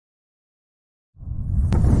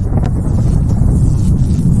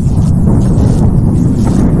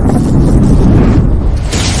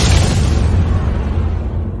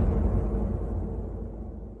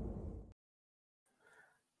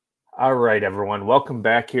All right, everyone. Welcome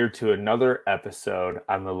back here to another episode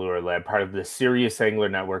on the Lure Lab, part of the Serious Angler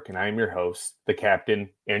Network, and I'm your host, the captain,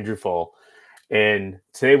 Andrew Full. And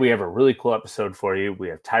today we have a really cool episode for you. We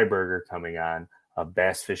have Ty Berger coming on of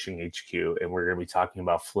Bass Fishing HQ, and we're going to be talking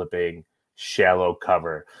about flipping shallow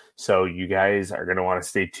cover. So you guys are going to want to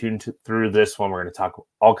stay tuned through this one. We're going to talk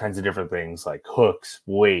all kinds of different things like hooks,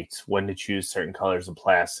 weights, when to choose certain colors of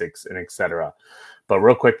plastics, and etc. But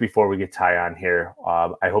real quick before we get Ty on here,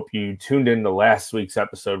 I hope you tuned in to last week's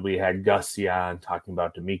episode. We had Gussie on talking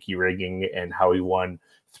about Damiki rigging and how he won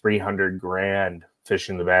 $300,000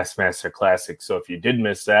 fishing the Bassmaster Classic. So if you did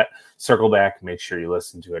miss that, circle back, make sure you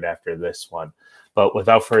listen to it after this one. But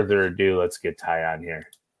without further ado, let's get Ty on here.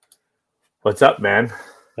 What's up, man?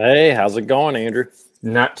 Hey, how's it going, Andrew?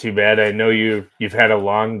 Not too bad. I know you've had a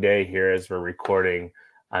long day here as we're recording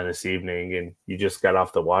on this evening, and you just got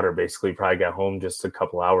off the water. Basically, probably got home just a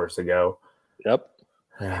couple hours ago. Yep.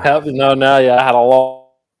 Yeah, I had a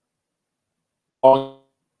long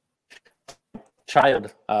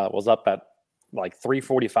child. Was up at like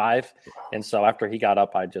 3:45, and so after he got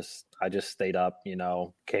up, I just stayed up.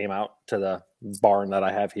 Came out to the barn that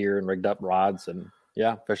I have here and rigged up rods and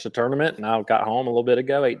fished a tournament. Now got home a little bit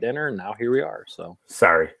ago, ate dinner, and now here we are. So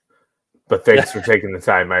sorry. But thanks for taking the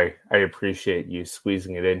time. I appreciate you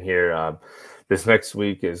squeezing it in here. This next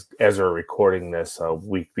week is, as we're recording this, a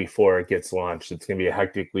week before it gets launched. It's going to be a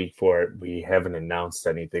hectic week for it. We haven't announced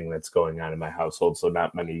anything that's going on in my household, so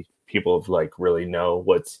not many people really know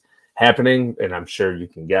what's happening, and I'm sure you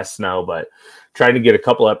can guess now. But trying to get a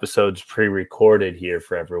couple episodes pre-recorded here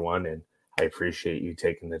for everyone, and I appreciate you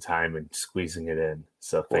taking the time and squeezing it in.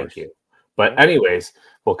 So thank you. But anyways,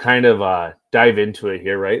 we'll kind of dive into it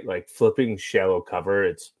here, right? Like flipping shallow cover,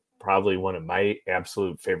 it's probably one of my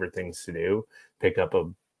absolute favorite things to do. Pick up a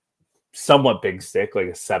somewhat big stick, like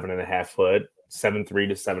a 7.5 foot, 7.3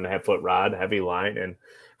 to 7.5 foot rod, heavy line, and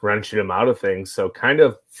wrenching them out of things. So kind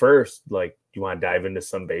of first, like, do you want to dive into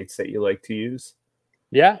some baits that you like to use?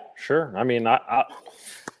 Yeah, sure. I mean,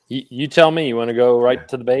 you tell me. You want to go right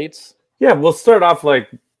to the baits? Yeah, we'll start off like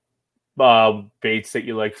baits that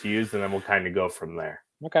you like to use, and then we'll kind of go from there.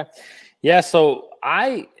 Okay. Yeah. So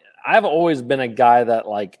I've always been a guy that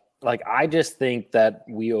like I just think that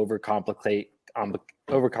we overcomplicate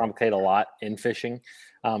a lot in fishing.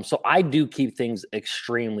 So I do keep things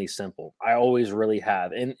extremely simple. I always really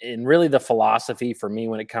have. And really the philosophy for me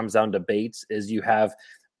when it comes down to baits is you have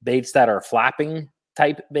baits that are flapping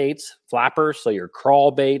type baits, flappers. So your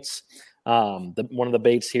crawl baits. One of the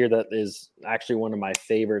baits here that is actually one of my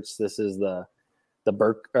favorites. This is the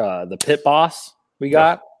Pit Boss we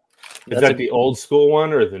got. Is that the old school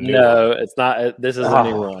one or the new one? No, it's not. This is a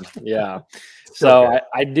new one. Yeah. So okay.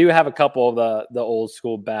 I do have a couple of the old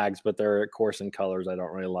school bags, but they're of course in colors I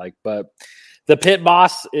don't really like. But the Pit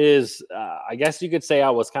Boss is, I guess you could say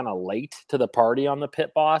I was kind of late to the party on the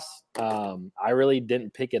Pit Boss. I really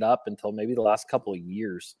didn't pick it up until maybe the last couple of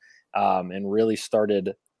years, and really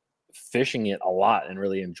started fishing it a lot and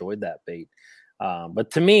really enjoyed that bait. But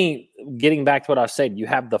to me, getting back to what I said, you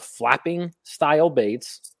have the flapping style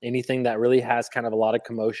baits, anything that really has kind of a lot of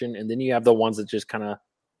commotion. And then you have the ones that just kind of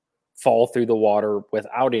fall through the water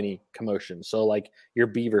without any commotion. So like your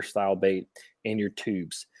beaver style bait and your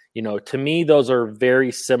tubes, to me, those are very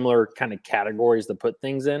similar kind of categories to put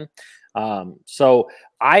things in. So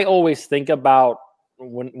I always think about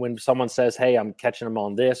when someone says, hey, I'm catching them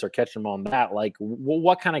on this or catching them on that, like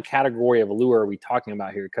what kind of category of lure are we talking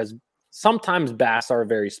about here? Because sometimes bass are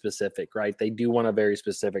very specific, right? They do want a very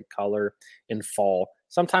specific color in fall.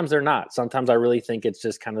 Sometimes they're not. Sometimes I really think it's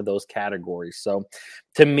just kind of those categories. So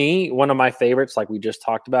to me, one of my favorites, like we just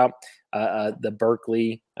talked about, the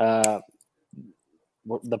Berkley, the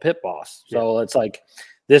Pit Boss. So it's like,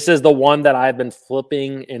 this is the one that I've been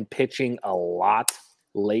flipping and pitching a lot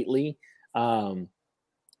lately.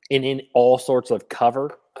 In all sorts of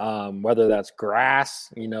cover, whether that's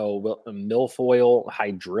grass, milfoil,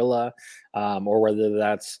 hydrilla, or whether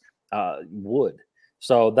that's wood.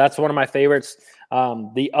 So that's one of my favorites.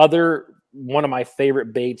 The other one of my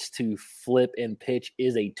favorite baits to flip and pitch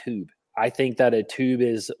is a tube. I think that a tube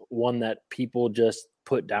is one that people just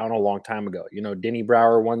put down a long time ago. Denny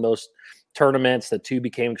Brauer won those tournaments. The tube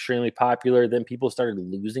became extremely popular. Then people started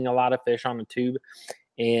losing a lot of fish on the tube.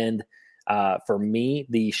 And for me,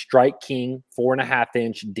 the Strike King 4.5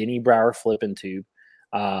 inch Denny Brauer flipping tube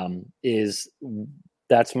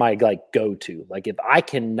that's my go-to. Like if I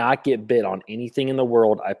cannot get bit on anything in the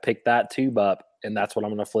world, I pick that tube up and that's what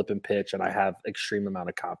I'm going to flip and pitch. And I have extreme amount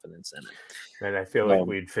of confidence in it. And I feel like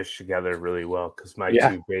we'd fish together really well because my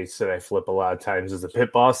two baits that I flip a lot of times is a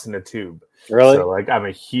Pit Boss and a tube. Really? So I'm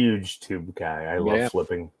a huge tube guy. I love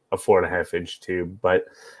flipping a 4.5-inch tube. But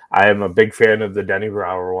I am a big fan of the Denny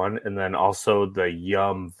Brauer one, and then also the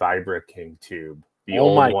Yum Vibra King tube. The oh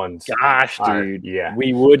old my ones gosh, dude. yeah.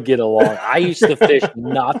 We would get along. I used to fish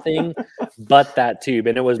nothing but that tube.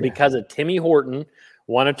 And it was because of Timmy Horton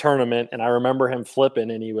won a tournament. And I remember him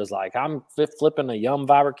flipping, and he was like, I'm flipping a Yum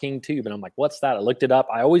Vibra King tube. And I'm like, what's that? I looked it up.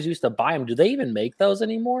 I always used to buy them. Do they even make those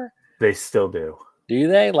anymore? They still do. Do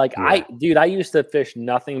they? Like, Yeah. I used to fish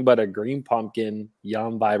nothing but a Green Pumpkin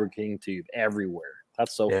Yum Vibra King tube everywhere.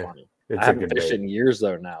 That's so funny. I haven't fished in years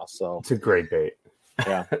though now. So it's a great bait.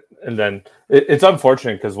 Yeah. And then it's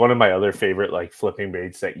unfortunate because one of my other favorite like flipping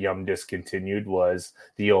baits that Yum discontinued was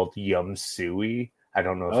the old Yum Suey. I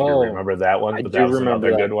don't know if you remember that one, but that was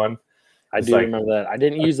another good one. I do remember that. I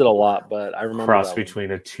didn't use it a lot, but I remember cross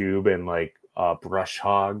between a tube and like a brush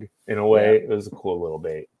hog in a way. Yeah. It was a cool little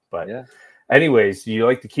bait. But anyways, you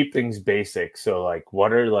like to keep things basic. So like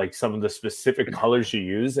what are like some of the specific colors you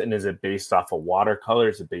use? And is it based off of watercolor?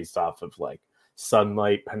 Is it based off of like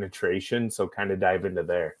sunlight penetration? So kind of dive into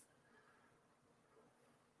there.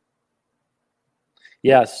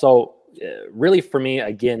 Yeah. So really for me,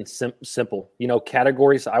 again, simple,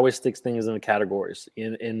 categories. I always stick things in the categories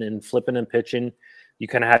in flipping and pitching. You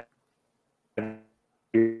kind of have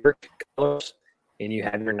your colors and you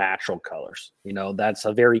have your natural colors. That's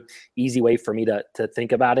a very easy way for me to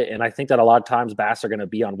think about it. And I think that a lot of times bass are going to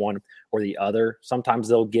be on one or the other. Sometimes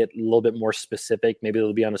they'll get a little bit more specific. Maybe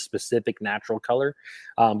they'll be on a specific natural color.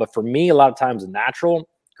 But for me, a lot of times natural,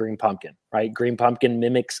 green pumpkin, right? Green pumpkin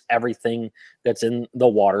mimics everything that's in the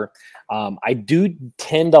water. I do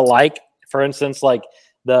tend to like, for instance, like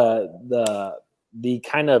the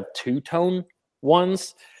kind of two-tone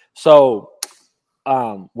ones. So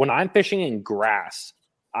when I'm fishing in grass,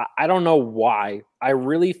 I don't know why. I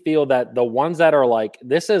really feel that the ones that are like,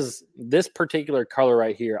 this particular color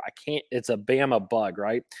right here, it's a Bama bug,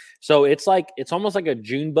 right? So it's almost like a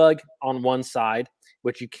June bug on one side,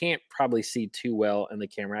 which you can't probably see too well in the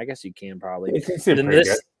camera. I guess you can probably. You can see then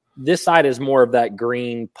this side is more of that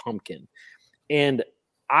green pumpkin. And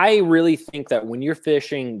I really think that when you're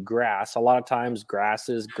fishing grass, a lot of times grass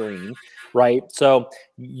is green, right? So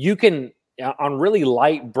you can, on really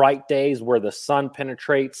light, bright days where the sun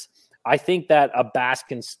penetrates, I think that a bass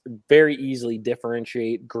can very easily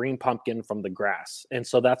differentiate green pumpkin from the grass. And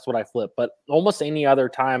so that's what I flip. But almost any other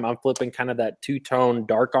time, I'm flipping kind of that two-tone,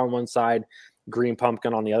 dark on one side, green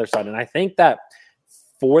pumpkin on the other side. And I think that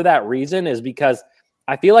for that reason is because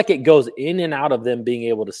I feel like it goes in and out of them being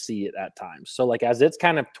able to see it at times. So like as it's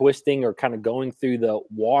kind of twisting or kind of going through the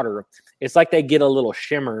water, it's like they get a little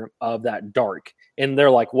shimmer of that dark. And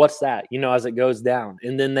they're like, what's that? As it goes down.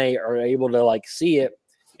 And then they are able to like see it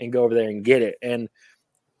and go over there and get it. And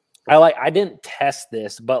I didn't test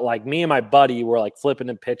this, but like me and my buddy were like flipping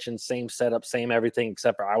and pitching, same setup, same everything,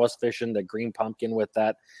 except for I was fishing the green pumpkin with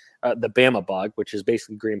that, the Bama bug, which is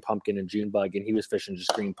basically green pumpkin and June bug. And he was fishing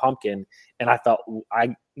just green pumpkin. And I felt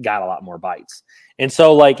I got a lot more bites. And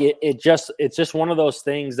so like, it's just one of those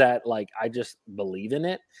things that like, I just believe in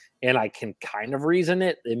it and I can kind of reason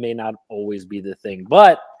it. It may not always be the thing,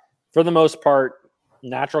 but for the most part,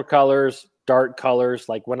 natural colors, dark colors.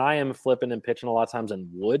 Like when I am flipping and pitching a lot of times in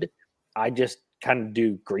wood, I just kind of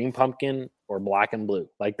do green pumpkin or black and blue.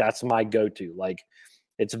 Like that's my go-to. Like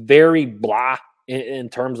it's very blah in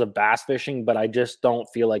terms of bass fishing, but I just don't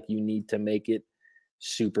feel like you need to make it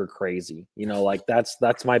super crazy. Like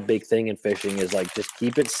that's my big thing in fishing is like, just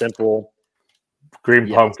keep it simple.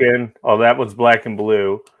 Green pumpkin. Oh, that one's black and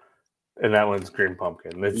blue. And that one's green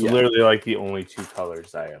pumpkin. It's literally like the only two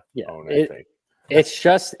colors I own, I think. It's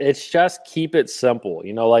just keep it simple.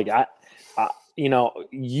 Like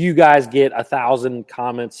you guys get 1,000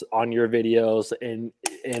 comments on your videos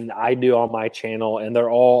and I do on my channel, and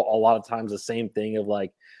they're all a lot of times the same thing of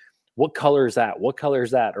like, what color is that? What color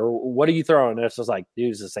is that? Or what are you throwing? And it's just like,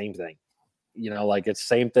 dude, it's the same thing. Like it's the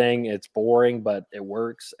same thing. It's boring, but it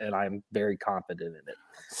works. And I'm very confident in it.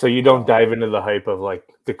 So you don't dive into the hype of like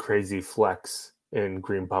the crazy flex in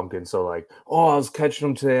green pumpkin. So like, oh, I was catching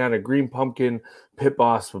them today on a green pumpkin pit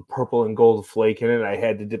boss with purple and gold flake in it. I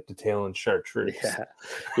had to dip the tail in chartreuse.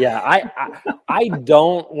 Yeah. I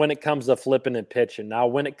don't when it comes to flipping and pitching. Now,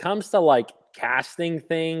 when it comes to like casting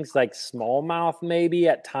things like smallmouth, maybe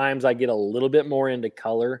at times I get a little bit more into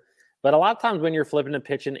color. But a lot of times when you're flipping and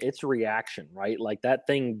pitching, it's reaction, right? Like that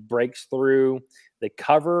thing breaks through the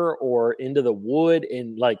cover or into the wood,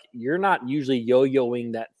 and like you're not usually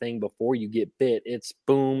yo-yoing that thing before you get bit. It's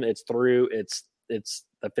boom, it's through, it's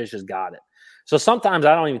the fish has got it. So sometimes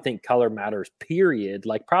I don't even think color matters, period.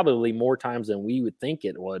 Like probably more times than we would think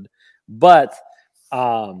it would. But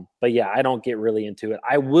But yeah, I don't get really into it.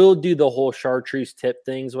 I will do the whole chartreuse tip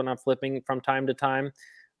things when I'm flipping from time to time.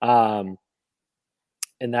 And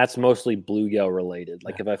that's mostly bluegill related.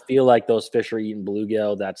 Like if I feel like those fish are eating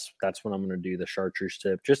bluegill, that's when I'm going to do the chartreuse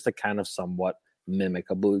tip, just to kind of somewhat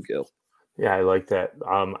mimic a bluegill. Yeah, I like that.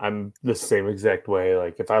 I'm the same exact way.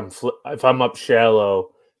 Like if I'm up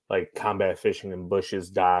shallow, like combat fishing in bushes,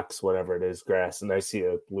 docks, whatever it is, grass, and I see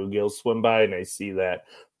a bluegill swim by and I see that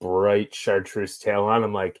bright chartreuse tail on,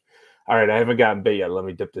 I'm like, all right, I haven't gotten bit yet. Let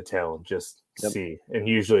me dip the tail and just see. And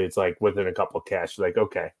usually it's like within a couple of casts, like,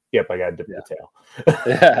 okay, yep, I got to dip the tail.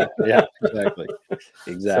 yeah, exactly.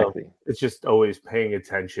 So it's just always paying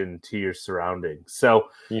attention to your surroundings. So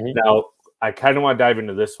now I kind of want to dive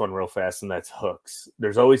into this one real fast, and that's hooks.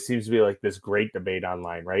 There's always seems to be like this great debate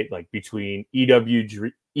online, right? Like between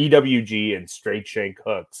EWG and straight shank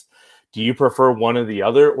hooks. Do you prefer one or the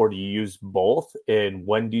other, or do you use both? And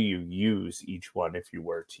when do you use each one if you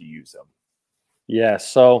were to use them? Yeah,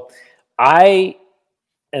 so I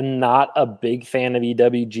am not a big fan of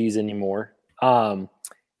EWGs anymore.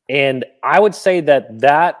 And I would say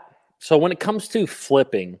so when it comes to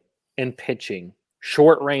flipping and pitching,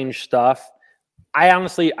 short range stuff, I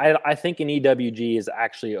honestly think an EWG is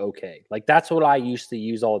actually okay. Like that's what I used to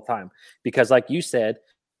use all the time because like you said,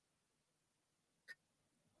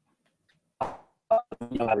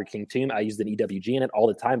 King team, I used an EWG in it all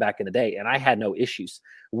the time back in the day, and I had no issues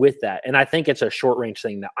with that. And I think it's a short range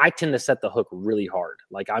thing that I tend to set the hook really hard.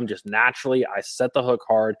 Like I'm just naturally, I set the hook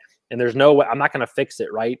hard, and there's no way I'm not going to fix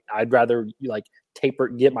it. Right? I'd rather like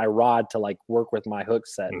get my rod to like work with my hook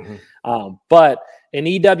set. But an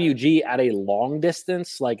EWG at a long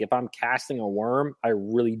distance, like if I'm casting a worm, I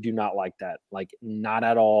really do not like that. Like not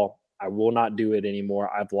at all. I will not do it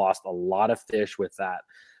anymore. I've lost a lot of fish with that.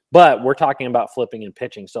 But we're talking about flipping and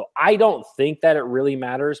pitching. So I don't think that it really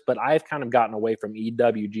matters, but I've kind of gotten away from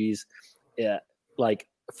EWGs like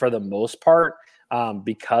for the most part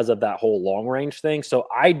because of that whole long range thing. So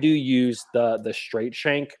I do use the straight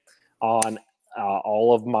shank on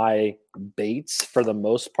all of my baits for the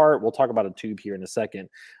most part. We'll talk about a tube here in a second.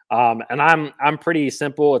 And I'm pretty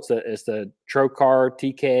simple. It's the Trokar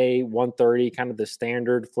TK 130, kind of the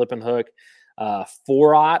standard flipping hook.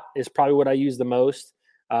 4-aught is probably what I use the most.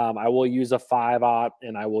 I will use a 5-aught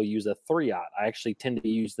and I will use a 3-aught. I actually tend to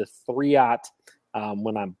use the 3-aught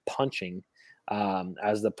when I'm punching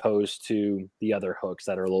as opposed to the other hooks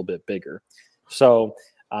that are a little bit bigger. So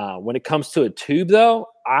when it comes to a tube, though,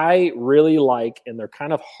 I really like, and they're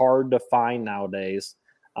kind of hard to find nowadays.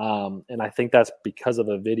 And I think that's because of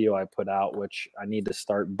a video I put out, which I need to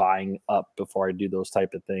start buying up before I do those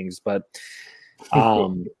type of things. But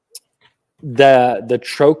the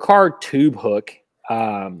Trokar tube hook,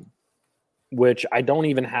 which I don't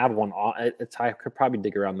even have one on. I could probably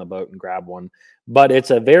dig around the boat and grab one, but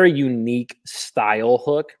it's a very unique style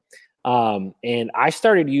hook. And I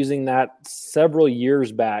started using that several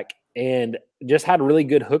years back and just had really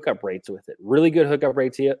good hookup rates with it.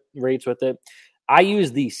 With it. I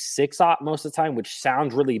use the 6-aught most of the time, which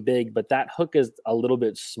sounds really big, but that hook is a little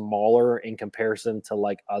bit smaller in comparison to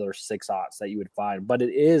like other 6-aughts that you would find, but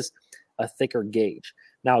it is a thicker gauge.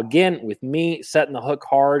 Now, again, with me setting the hook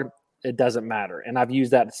hard, it doesn't matter. And I've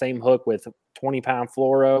used that same hook with 20-pound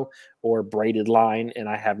fluoro or braided line, and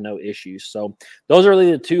I have no issues. So those are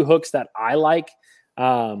really the two hooks that I like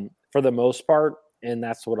for the most part. And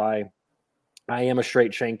that's what I am a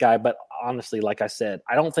straight shank guy. But honestly, like I said,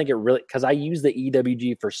 I don't think it really – because I use the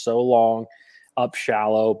EWG for so long up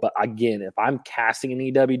shallow. But again, if I'm casting an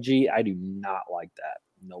EWG, I do not like that.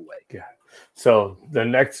 No way. Yeah. So the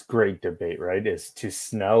next great debate, right, is to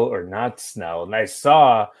snell or not snell. And I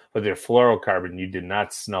saw with your fluorocarbon, you did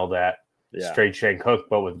not snell that straight shank hook,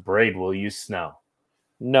 but with braid, will you snell?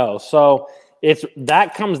 No. So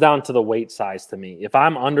that comes down to the weight size to me. If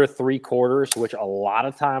I'm under 3/4, which a lot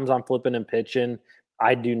of times I'm flipping and pitching,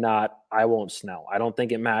 I won't snell. I don't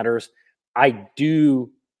think it matters. I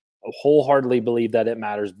do wholeheartedly believe that it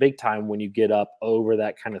matters big time when you get up over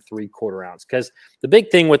that kind of 3/4 ounce. Because the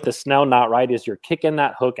big thing with the snell knot, right, is you're kicking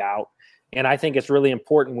that hook out. And I think it's really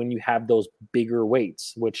important when you have those bigger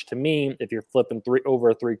weights, which to me, if you're flipping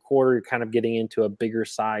over a 3/4, you're kind of getting into a bigger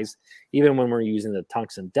size, even when we're using the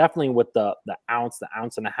tungsten. Definitely with the ounce, the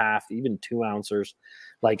 1.5 ounce, even 2 ounces,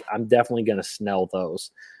 like I'm definitely going to snell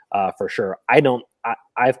those for sure.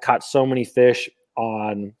 I've caught so many fish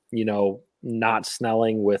on, not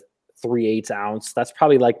snelling with 3/8 ounce. That's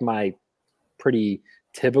probably like my pretty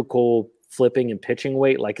typical flipping and pitching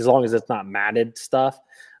weight. Like as long as it's not matted stuff,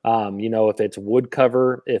 if it's wood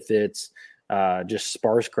cover, if it's just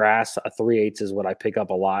sparse grass, a 3/8 is what I pick up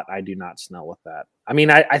a lot. I do not snell with that. I mean,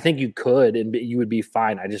 I think you could and you would be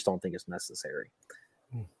fine. I just don't think it's necessary.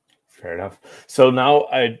 Fair enough. So now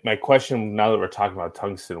my question, now that we're talking about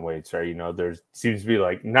tungsten weights, right? There seems to be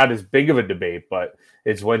like not as big of a debate, but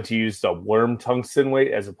it's when to use the worm tungsten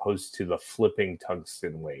weight as opposed to the flipping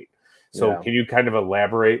tungsten weight. So Can you kind of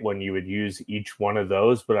elaborate when you would use each one of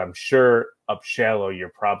those? But I'm sure up shallow, you're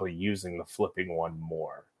probably using the flipping one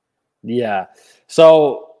more. Yeah.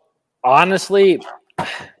 So honestly,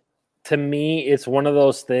 to me, it's one of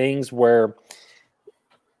those things where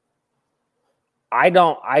I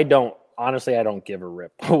don't give a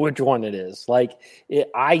rip which one it is. Like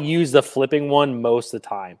I use the flipping one most of the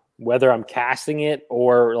time, whether I'm casting it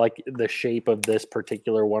or like the shape of this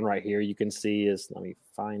particular one right here. You can see let me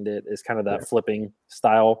find it, is kind of that flipping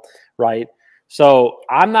style, right? So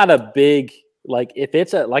I'm not a big, like if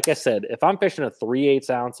it's like I said, if I'm fishing a 3/8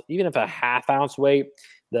 ounce, even if a 1/2 ounce weight,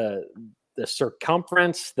 the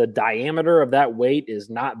circumference, the diameter of that weight is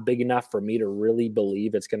not big enough for me to really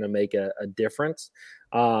believe it's going to make a difference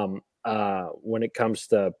when it comes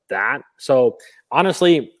to that. So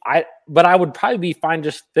honestly, I would probably be fine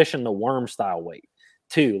just fishing the worm style weight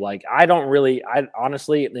too. Like I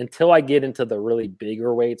honestly, until I get into the really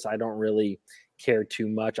bigger weights, I don't really care too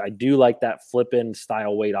much. I do like that flip-in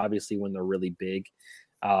style weight, obviously, when they're really big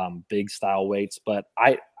style weights, but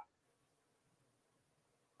I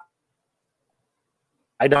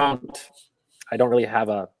don't really have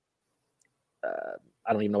I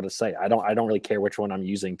don't even know what to say. I don't really care which one I'm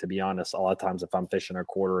using, to be honest. A lot of times if I'm fishing a 1/4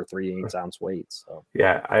 or 3/8 ounce weights. So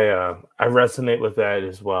yeah, I resonate with that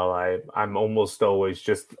as well. I'm almost always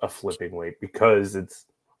just a flipping weight because it's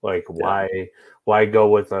like why go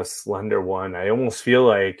with a slender one? I almost feel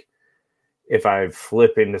like if I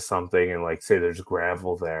flip into something and like say there's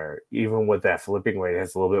gravel there, even with that flipping weight, it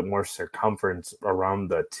has a little bit more circumference around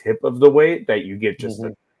the tip of the weight that you get just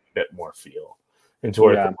a bit more feel. And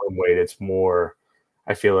toward the worm weight, it's more,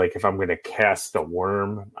 I feel like if I'm going to cast a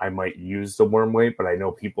worm, I might use the worm weight, but I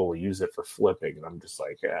know people will use it for flipping. And I'm just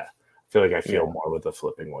like, I feel like I feel more with the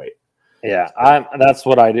flipping weight. Yeah, that's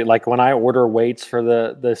what I do. Like when I order weights for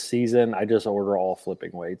the season, I just order all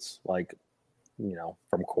flipping weights, like,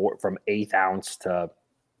 from 1/8 ounce to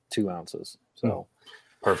 2 ounces. So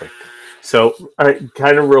perfect. So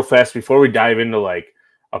kind of real fast before we dive into like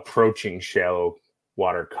approaching shallow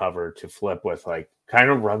water cover to flip with, like kind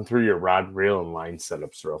of run through your rod, reel, and line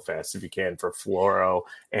setups real fast if you can for fluoro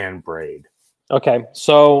and braid. Okay,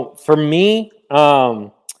 so for me, I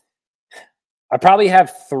probably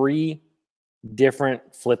have 3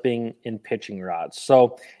 different flipping and pitching rods.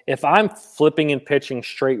 So if I'm flipping and pitching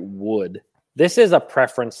straight wood, this is a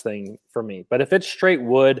preference thing for me. But if it's straight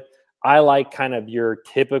wood, I like kind of your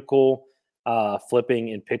typical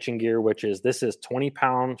flipping and pitching gear, this is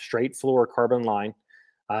 20-pound straight fluorocarbon line.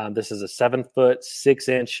 This is a 7-foot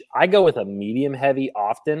 6-inch. I go with a medium heavy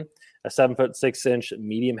often, a 7-foot 6-inch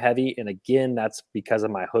medium heavy. And again, that's because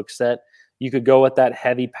of my hook set. You could go with that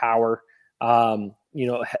heavy power. And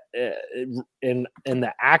the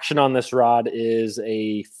action on this rod is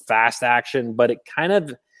a fast action, but it kind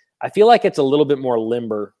of, I feel like it's a little bit more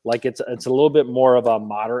limber. Like it's a little bit more of a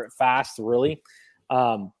moderate fast, really.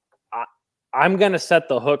 I'm going to set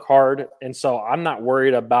the hook hard. And so I'm not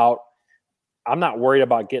worried about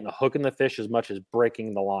getting a hook in the fish as much as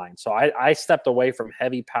breaking the line. So I stepped away from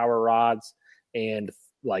heavy power rods and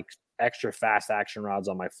like extra fast action rods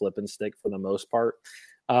on my flip and stick for the most part.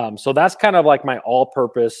 So that's kind of like my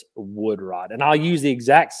all-purpose wood rod. And I'll use the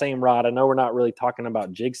exact same rod. I know we're not really talking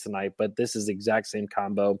about jigs tonight, but this is the exact same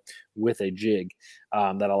combo with a jig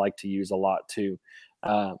that I like to use a lot too.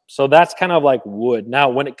 So that's kind of like wood. Now,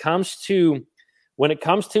 when it comes to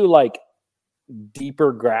like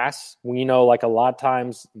deeper grass, like a lot of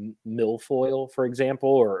times milfoil, for example,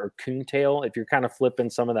 or coontail, if you're kind of flipping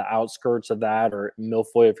some of the outskirts of that, or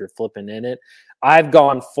milfoil if you're flipping in it, I've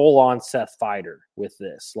gone full on Seth Feider with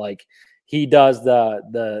this. Like he does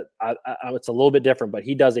it's a little bit different, but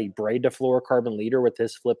he does a braid to fluorocarbon leader with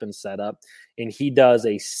his flipping setup, and he does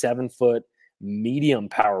a 7-foot medium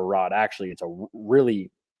power rod. Actually, it's a really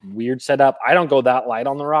weird setup. I don't go that light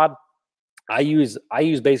on the rod. I use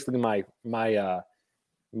basically my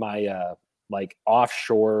like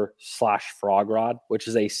offshore / frog rod, which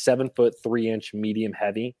is a 7-foot 3-inch medium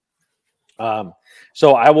heavy.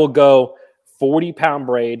 So I will go 40-pound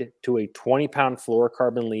braid to a 20-pound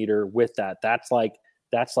fluorocarbon leader with that. That's like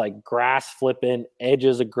grass flipping,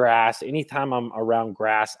 edges of grass. Anytime I'm around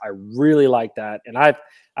grass, I really like that. And I've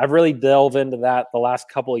really delved into that the last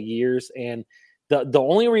couple of years. And the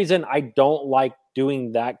only reason I don't like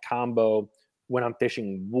doing that combo when I'm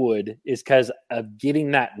fishing wood is because of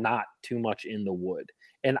getting that knot too much in the wood.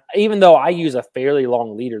 And even though I use a fairly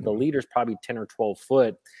long leader, the leader's probably 10 or 12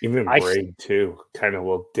 foot. Even braid too kind of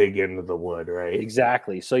will dig into the wood, right?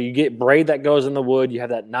 Exactly. So you get braid that goes in the wood. You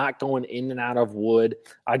have that knot going in and out of wood.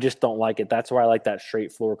 I just don't like it. That's why I like that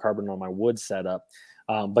straight fluorocarbon on my wood setup.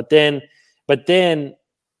 But then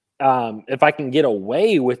if I can get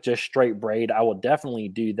away with just straight braid, I will definitely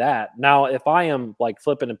do that. Now, if I am like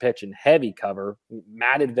flipping and pitching heavy cover,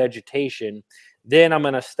 matted vegetation, then I'm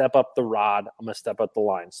going to step up the rod. I'm going to step up the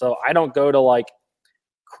line. So I don't go to like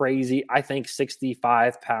crazy. I think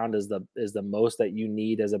 65 pound is the most that you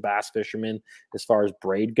need as a bass fisherman as far as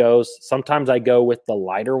braid goes. Sometimes I go with the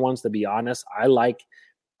lighter ones, to be honest. I like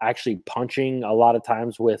actually punching a lot of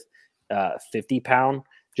times with 50 pound,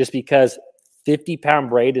 just because 50 pound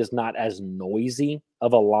braid is not as noisy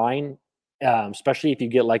of a line, especially if you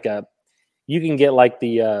get like you can get like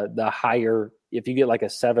the higher, if you get like a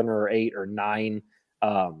 7 or 8 or 9,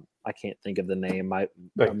 I can't think of the name.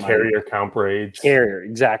 Carrier count braids. Carrier,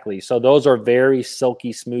 exactly. So those are very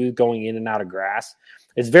silky smooth going in and out of grass.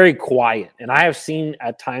 It's very quiet. And I have seen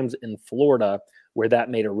at times in Florida where that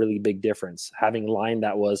made a really big difference. Having line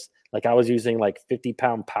that was like, I was using like 50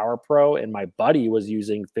 pound Power Pro and my buddy was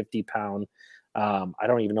using 50 pound. I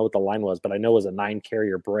don't even know what the line was, but I know it was a 9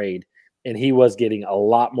 carrier braid. And he was getting a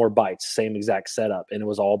lot more bites, same exact setup. And it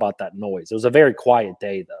was all about that noise. It was a very quiet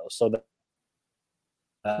day though. So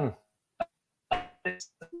but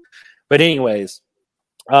anyways,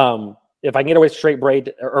 if I can get away with straight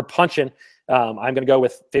braid or punching, I'm going to go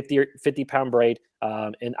with 50 pound braid.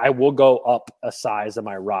 And I will go up a size of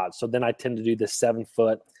my rod. So then I tend to do the 7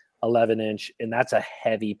 foot, 11 inch, and that's a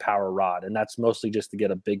heavy power rod. And that's mostly just to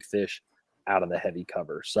get a big fish out of the heavy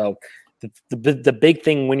cover. So the big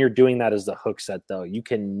thing when you're doing that is the hook set though. You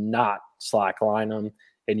cannot slack line them,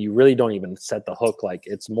 and you really don't even set the hook. Like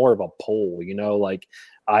it's more of a pole, like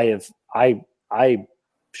I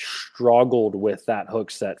struggled with that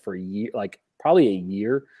hook set for a year, like probably a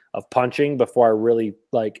year of punching before I really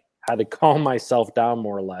like had to calm myself down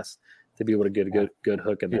more or less to be able to get a good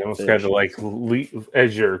hook in that almost fish. kind of like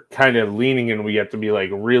as you're kind of leaning and we have to be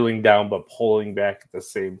like reeling down but pulling back at the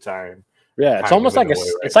same time. Yeah, it's almost like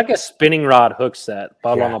it's like a spinning rod hook set,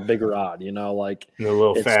 but on a bigger rod, like and a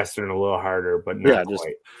little faster and a little harder, but not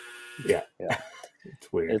quite. Yeah.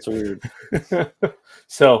 It's weird. It's weird.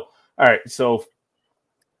 So, all right. So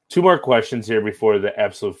 2 more questions here before the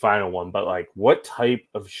absolute final one, but like what type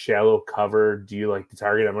of shallow cover do you like to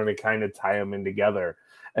target? I'm going to kind of tie them in together.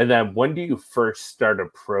 And then when do you first start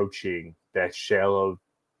approaching that shallow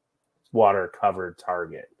water cover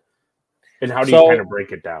target? And how do you kind of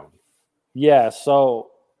break it down? Yeah.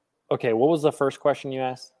 So, okay. What was the first question you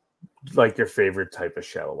asked? Like your favorite type of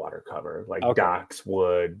shallow water cover, like docks,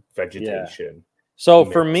 wood, vegetation. Yeah. So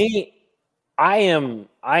for me, I am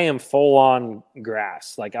full on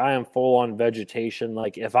grass. Like I am full on vegetation.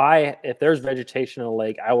 Like if there's vegetation in a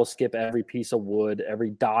lake, I will skip every piece of wood,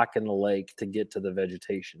 every dock in the lake to get to the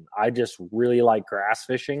vegetation. I just really like grass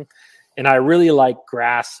fishing, and I really like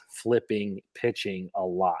grass flipping, pitching a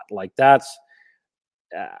lot. Like that's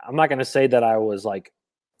I'm not going to say that I was like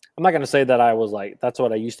that's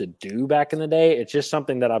what I used to do back in the day. It's just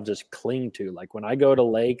something that I've just cling to. Like when I go to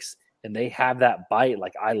lakes and they have that bite,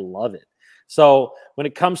 like I love it. So when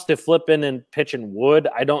it comes to flipping and pitching wood,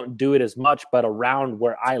 I don't do it as much, but around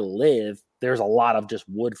where I live, there's a lot of just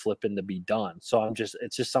wood flipping to be done. So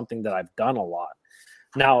it's just something that I've done a lot.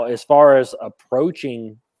 Now, as far as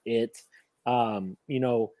approaching it,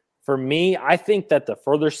 for me, I think that the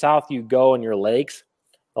further south you go in your lakes,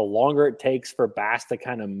 the longer it takes for bass to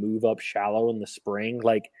kind of move up shallow in the spring.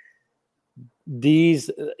 Like these,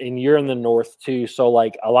 and you're in the north too. So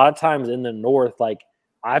like a lot of times in the north, like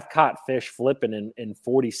I've caught fish flipping in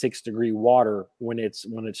 46 degree water when it's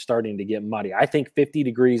starting to get muddy. I think 50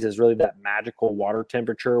 degrees is really that magical water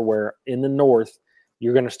temperature where in the north,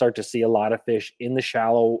 you're going to start to see a lot of fish in the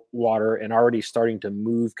shallow water and already starting to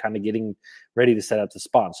move, kind of getting ready to set up the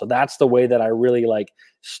spawn. So that's the way that I really like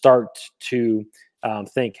start to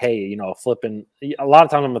think, hey, flipping. A lot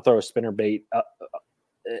of times I'm going to throw a spinner bait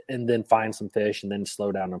and then find some fish and then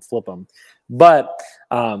slow down and flip them. But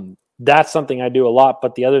that's something I do a lot.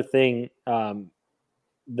 But the other thing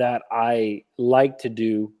that I like to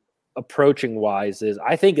do approaching wise is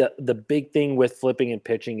I think the big thing with flipping and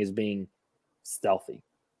pitching is being stealthy.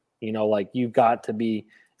 Like you've got to be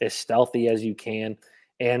as stealthy as you can.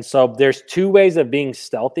 And so there's 2 ways of being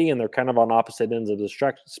stealthy, and they're kind of on opposite ends of the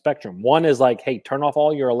spectrum. One is like, hey, turn off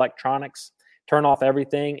all your electronics, turn off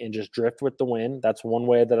everything and just drift with the wind. That's one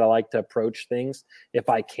way that I like to approach things. If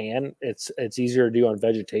I can, it's easier to do on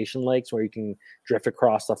vegetation lakes where you can drift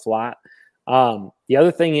across the flat. The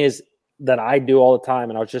other thing is that I do all the time,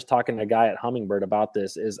 and I was just talking to a guy at Humminbird about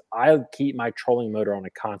this, is I keep my trolling motor on a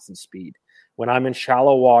constant speed. When I'm in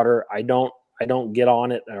shallow water, I don't get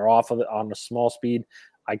on it or off of it on a small speed.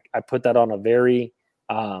 I put that on a very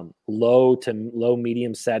low to low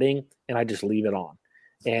medium setting, and I just leave it on.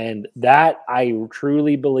 And that I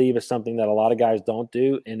truly believe is something that a lot of guys don't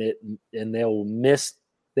do, and they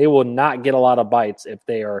will not get a lot of bites if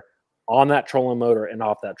they are on that trolling motor and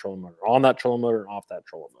off that trolling motor, on that trolling motor and off that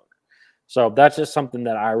trolling motor. So that's just something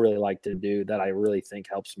that I really like to do that I really think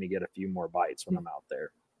helps me get a few more bites when I'm out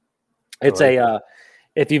there. It's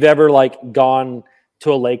if you've ever like gone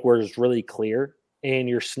to a lake where it's really clear and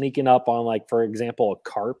you're sneaking up on, like, for example, a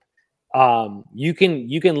carp, you can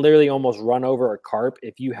literally almost run over a carp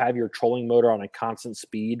if you have your trolling motor on a constant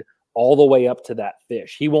speed all the way up to that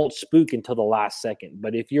fish. He won't spook until the last second.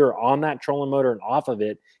 But if you're on that trolling motor and off of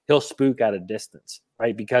it, he'll spook at a distance,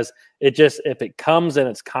 right? Because if it comes and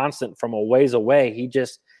it's constant from a ways away,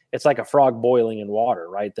 it's like a frog boiling in water,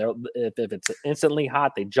 right? If it's instantly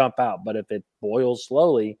hot, they jump out. But if it boils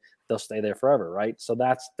slowly, they'll stay there forever, right? So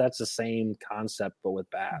that's the same concept, but with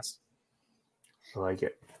bass. I like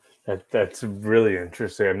it. That's really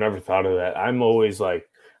interesting. I've never thought of that. I'm always like,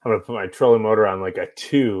 I'm going to put my trolling motor on like a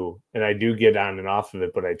 2, and I do get on and off of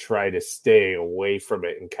it, but I try to stay away from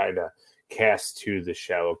it and kind of cast to the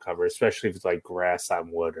shallow cover, especially if it's like grass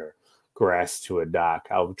on wood or grass to a dock.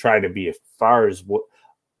 I'll try to be as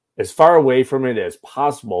far away from it as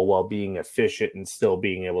possible while being efficient and still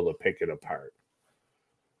being able to pick it apart.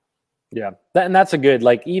 Yeah. And that's a good,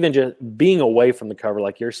 like, even just being away from the cover,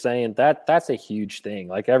 like you're saying, that's a huge thing.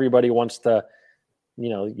 Like, everybody wants to,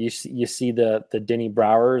 you see the Denny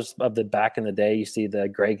Browers of the back in the day, you see the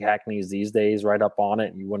Greg Hackneys these days right up on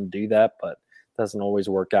it, and you wouldn't do that, but it doesn't always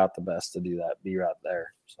work out the best to do that, be right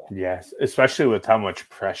there. So. Yes, especially with how much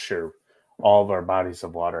pressure all of our bodies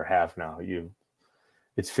of water have now.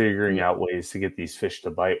 It's figuring out ways to get these fish to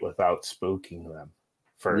bite without spooking them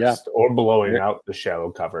first or blowing out the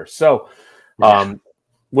shallow cover. So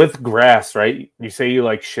with grass, right? You say you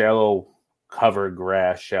like shallow cover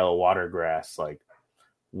grass, shallow water grass. Like,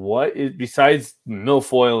 what is, besides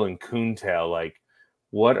milfoil and coontail, like,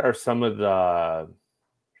 what are some of the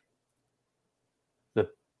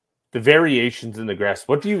variations in the grass?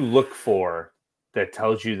 What do you look for that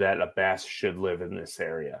tells you that a bass should live in this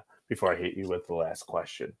area? Before I hit you with the last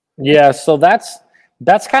question. Yeah, so that's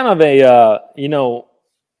kind of a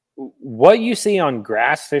what you see on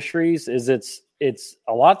grass fisheries is it's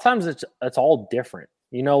a lot of times it's all different.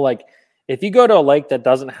 Like, if you go to a lake that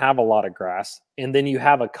doesn't have a lot of grass, and then you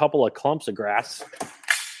have a couple of clumps of grass,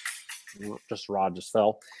 rod just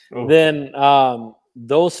fell, then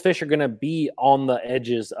those fish are going to be on the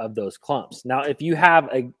edges of those clumps. Now, if you have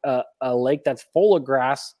a lake that's full of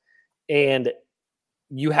grass and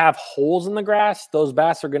you have holes in the grass, those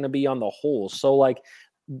bass are going to be on the holes. So, like,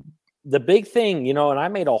 the big thing, and I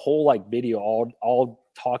made a whole like video all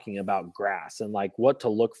talking about grass and like what to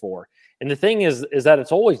look for. And the thing is that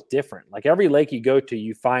it's always different. Like, every lake you go to,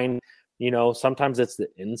 you find, sometimes it's the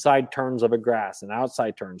inside turns of a grass and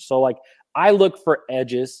outside turns. So, like, I look for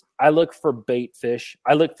edges. I look for bait fish.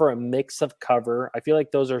 I look for a mix of cover. I feel like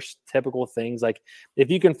those are typical things. Like, if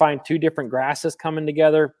you can find 2 different grasses coming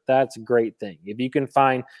together, that's a great thing. If you can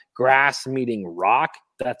find grass meeting rock,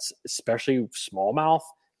 that's especially smallmouth,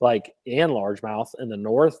 like, and largemouth in the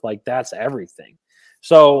north, like, that's everything.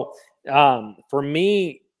 So for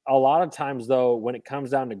me, a lot of times though, when it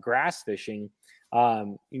comes down to grass fishing,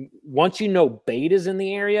 once bait is in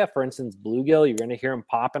the area, for instance, bluegill, you're going to hear them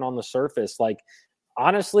popping on the surface. Like,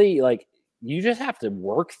 honestly, like, you just have to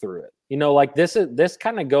work through it. Like, this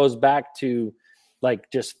kind of goes back to like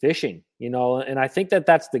just fishing, and I think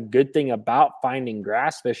that's the good thing about finding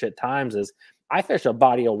grass fish at times is I fish a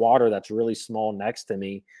body of water that's really small next to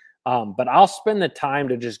me. But I'll spend the time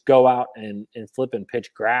to just go out and flip and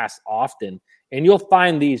pitch grass often. And you'll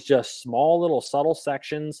find these just small little subtle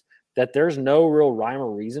sections that there's no real rhyme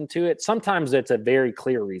or reason to it. Sometimes it's a very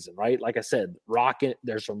clear reason, right? Like I said,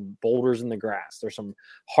 there's some boulders in the grass. There's some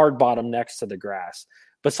hard bottom next to the grass.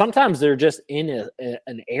 But sometimes they're just in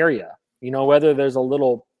an area, whether there's a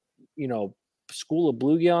little, school of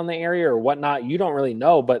bluegill in the area or whatnot, you don't really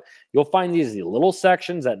know, but you'll find these little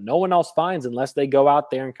sections that no one else finds unless they go out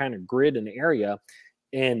there and kind of grid an area.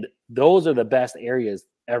 And those are the best areas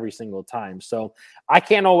every single time. So I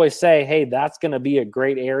can't always say, hey, that's going to be a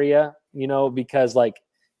great area, because like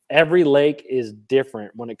every lake is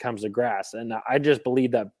different when it comes to grass. And I just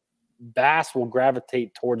believe that bass will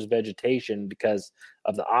gravitate towards vegetation because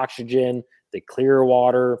of the oxygen, the clear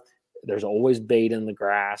water. There's always bait in the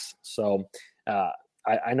grass. So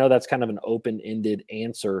I know that's kind of an open-ended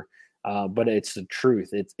answer, but it's the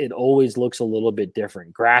truth. It always looks a little bit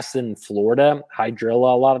different. Grass in Florida,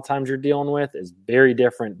 hydrilla, a lot of times you're dealing with is very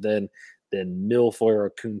different than milfoil or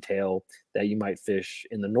coontail that you might fish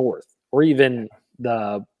in the north, or even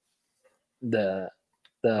the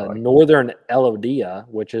northern Elodia,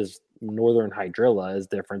 which is northern hydrilla, is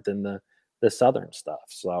different than the southern stuff.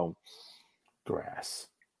 So grass.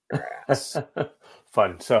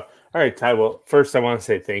 Fun. So, all right, Ty. Well, first I want to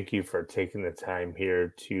say thank you for taking the time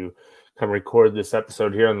here to come record this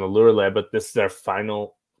episode here on the Lure Lab. But this is our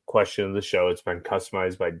final question of the show. It's been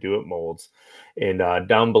customized by Do It Molds, and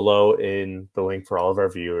down below in the link for all of our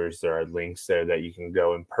viewers, there are links there that you can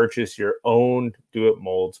go and purchase your own Do It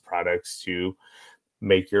Molds products to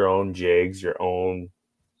make your own jigs, your own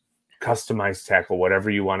customized tackle, whatever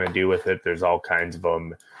you want to do with it. There's all kinds of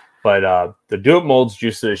them. But the Do It Molds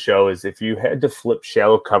juice of the show is, if you had to flip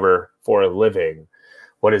shallow cover for a living,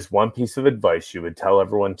 what is one piece of advice you would tell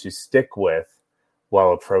everyone to stick with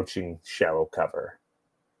while approaching shallow cover?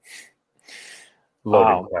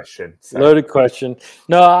 Loaded question. Sorry. Loaded question.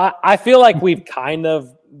 No, I feel like we've kind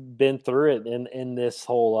of been through it in this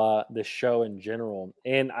whole this show in general.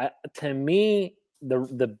 And to me,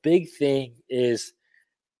 the big thing is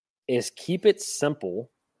keep it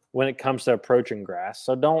simple when it comes to approaching grass.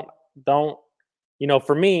 So don't,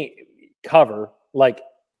 for me, cover, like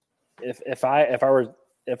if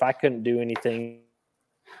I couldn't do anything,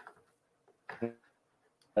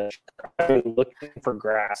 looking for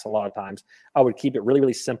grass a lot of times, I would keep it really,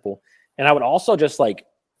 really simple. And I would also just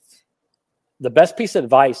the best piece of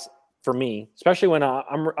advice for me, especially when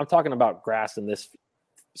I'm talking about grass in this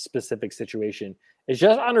specific situation, is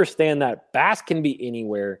just understand that bass can be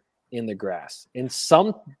anywhere in the grass. And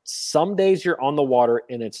some days you're on the water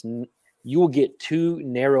and you will get too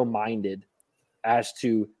narrow-minded as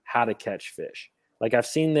to how to catch fish. Like I've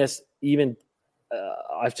seen this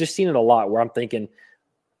I've just seen it a lot where I'm thinking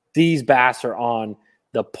these bass are on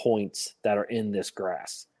the points that are in this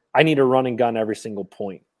grass. I need a run and gun every single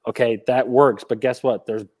point. Okay, that works. But guess what?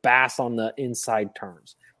 There's bass on the inside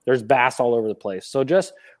turns. There's bass all over the place. So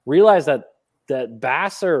just realize that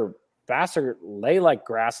bass lay like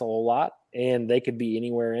grass a whole lot, and they could be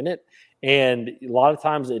anywhere in it. And a lot of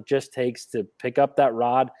times it just takes to pick up that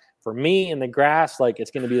rod. For me in the grass,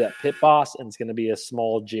 it's going to be that Pit Boss, and it's going to be a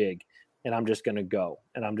small jig. And I'm just going to go.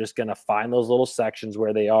 And I'm just going to find those little sections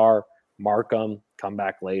where they are, mark them, come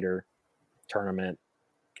back later, tournament,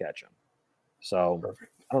 catch them. So,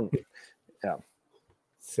 yeah.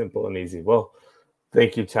 Simple and easy. Well,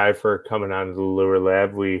 thank you, Ty, for coming on to the Lure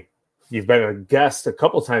Lab. You've been a guest a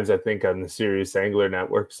couple times, I think, on the Serious Angler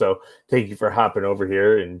Network. So thank you for hopping over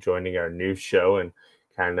here and joining our new show and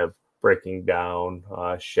kind of breaking down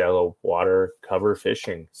shallow water cover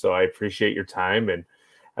fishing. So I appreciate your time, and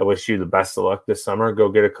I wish you the best of luck this summer. Go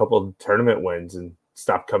get a couple of tournament wins and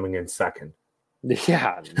stop coming in second.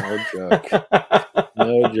 Yeah, no joke.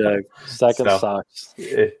 No joke. Second sucks.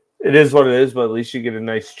 It is what it is, but at least you get a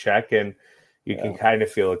nice check and you can kind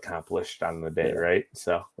of feel accomplished on the day, right?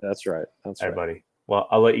 So that's right. All right, buddy. Well,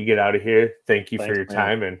 I'll let you get out of here. Thanks for your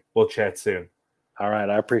time, and we'll chat soon. All right.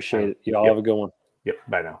 I appreciate it. You all have a good one. Yep.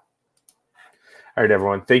 Bye now. All right,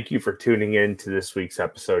 everyone. Thank you for tuning in to this week's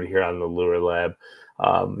episode here on the Lure Lab.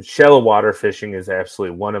 Shallow water fishing is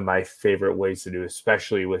absolutely one of my favorite ways to do,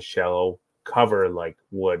 especially with shallow cover like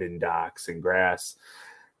wood and docks and grass.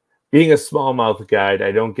 Being a smallmouth guide,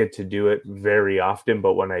 I don't get to do it very often,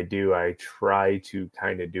 but when I do, I try to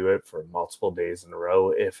kind of do it for multiple days in a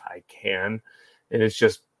row if I can. And it's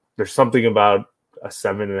just, there's something about a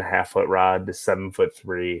 7.5 foot rod to 7'3",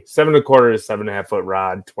 7.25 to 7.5 foot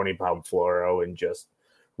rod, 20-pound fluoro, and just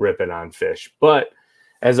ripping on fish. But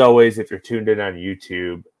as always, if you're tuned in on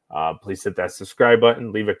YouTube, please hit that subscribe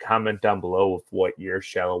button. Leave a comment down below with what your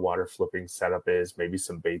shallow water flipping setup is, maybe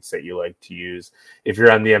some baits that you like to use. If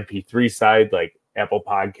you're on the MP3 side, like Apple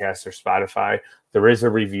Podcasts or Spotify, there is a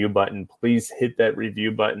review button. Please hit that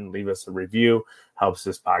review button. Leave us a review. Helps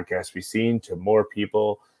this podcast be seen to more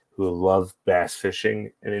people who love bass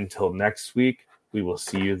fishing. And until next week, we will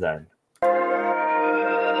see you then.